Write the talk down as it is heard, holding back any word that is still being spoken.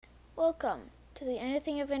Welcome to the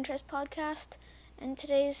Anything of Interest podcast, and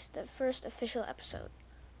today's the first official episode.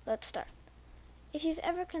 Let's start. If you've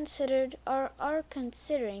ever considered or are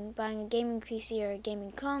considering buying a gaming PC or a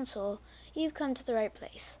gaming console, you've come to the right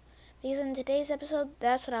place. Because in today's episode,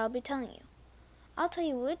 that's what I'll be telling you. I'll tell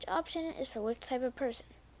you which option is for which type of person,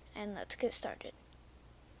 and let's get started.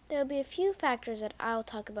 There will be a few factors that I'll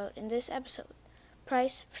talk about in this episode: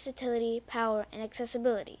 price, versatility, power, and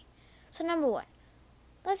accessibility. So number one,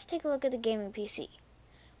 let's take a look at the gaming PC.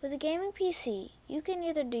 With a gaming PC, you can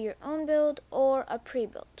either do your own build or a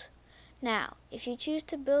pre-built. Now, if you choose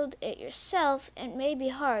to build it yourself, it may be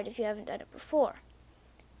hard if you haven't done it before,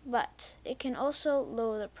 but it can also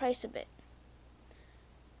lower the price a bit.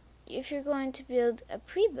 If you're going to build a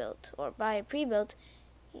pre-built or buy a pre-built,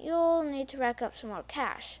 you'll need to rack up some more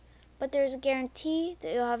cash, but there's a guarantee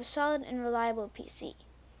that you'll have a solid and reliable PC,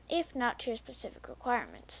 if not to your specific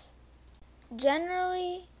requirements.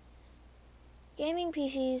 Generally, gaming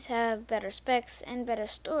PCs have better specs and better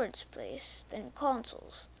storage space than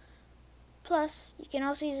consoles. Plus, you can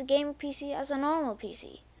also use a gaming PC as a normal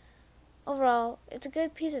PC. Overall, it's a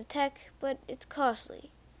good piece of tech, but it's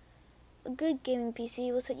costly. A good gaming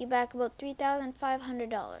PC will set you back about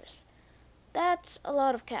 $3,500. That's a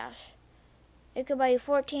lot of cash. It could buy you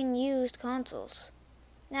 14 used consoles.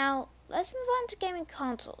 Now, let's move on to gaming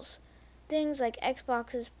consoles. Things like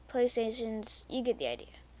Xboxes, PlayStations, you get the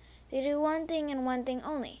idea. They do one thing and one thing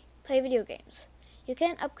only: play video games. You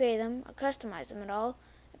can't upgrade them or customize them at all,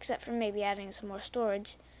 except for maybe adding some more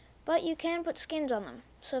storage, but you can put skins on them.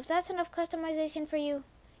 So if that's enough customization for you,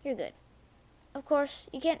 you're good. Of course,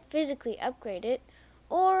 you can't physically upgrade it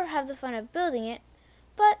or have the fun of building it,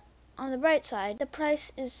 but on the bright side, the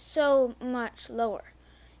price is so much lower.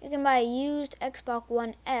 You can buy a used Xbox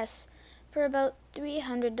One S for about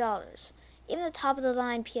 $300. Even the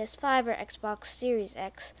top-of-the-line PS5 or Xbox Series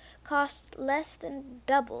X costs less than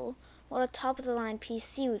double what a top-of-the-line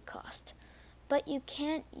PC would cost. But you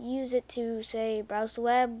can't use it to, say, browse the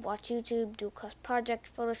web, watch YouTube, do a class project,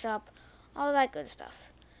 Photoshop, all that good stuff.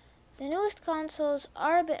 The newest consoles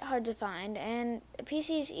are a bit hard to find, and a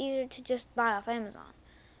PC is easier to just buy off Amazon.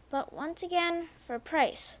 But once again, for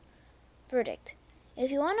price. Verdict: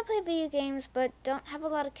 if you want to play video games but don't have a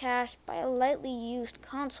lot of cash, buy a lightly used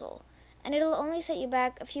console, and it'll only set you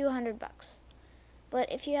back a few $100.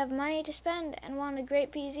 But if you have money to spend and want a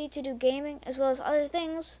great PC to do gaming as well as other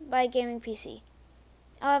things, buy a gaming PC.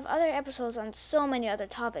 I'll have other episodes on so many other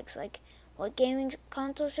topics, like what gaming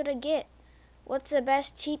console should I get, what's the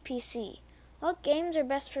best cheap PC, what games are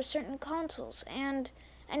best for certain consoles, and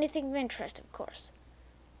anything of interest, of course.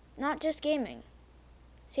 Not just gaming.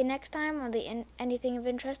 See you next time on the Anything of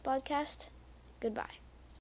Interest podcast. Goodbye.